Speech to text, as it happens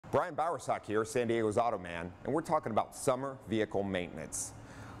Brian Bowersock here, San Diego's Auto Man, and we're talking about summer vehicle maintenance.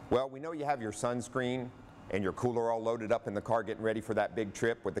 Well, we know you have your sunscreen and your cooler all loaded up in the car getting ready for that big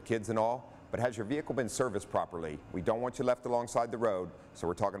trip with the kids and all, but has your vehicle been serviced properly? We don't want you left alongside the road, so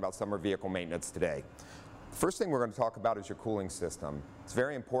we're talking about summer vehicle maintenance today. First thing we're going to talk about is your cooling system. It's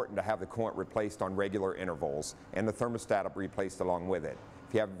very important to have the coolant replaced on regular intervals and the thermostat replaced along with it.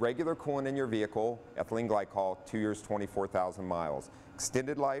 If you have regular coolant in your vehicle, ethylene glycol, 2 years, 24,000 miles.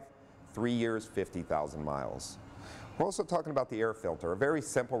 Extended life, 3 years, 50,000 miles. We're also talking about the air filter, a very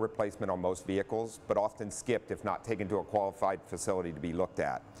simple replacement on most vehicles, but often skipped if not taken to a qualified facility to be looked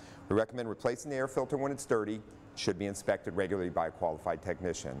at. We recommend replacing the air filter when it's dirty. It should be inspected regularly by a qualified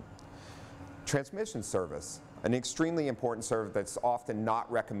technician. Transmission service, an extremely important service that's often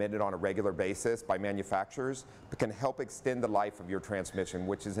not recommended on a regular basis by manufacturers, but can help extend the life of your transmission,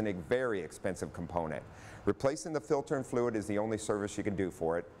 which is a very expensive component. Replacing the filter and fluid is the only service you can do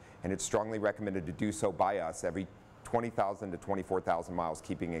for it, and it's strongly recommended to do so by us every 20,000 to 24,000 miles,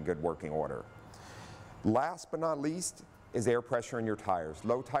 keeping in good working order. Last but not least is air pressure in your tires.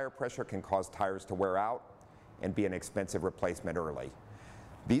 Low tire pressure can cause tires to wear out and be an expensive replacement early.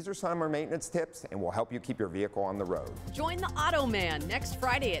 These are summer maintenance tips and will help you keep your vehicle on the road. Join the Auto Man next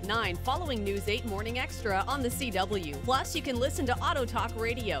Friday at 9 following News 8 Morning Extra on the CW. Plus, you can listen to Auto Talk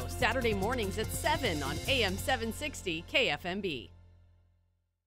Radio Saturday mornings at 7 on AM 760 KFMB.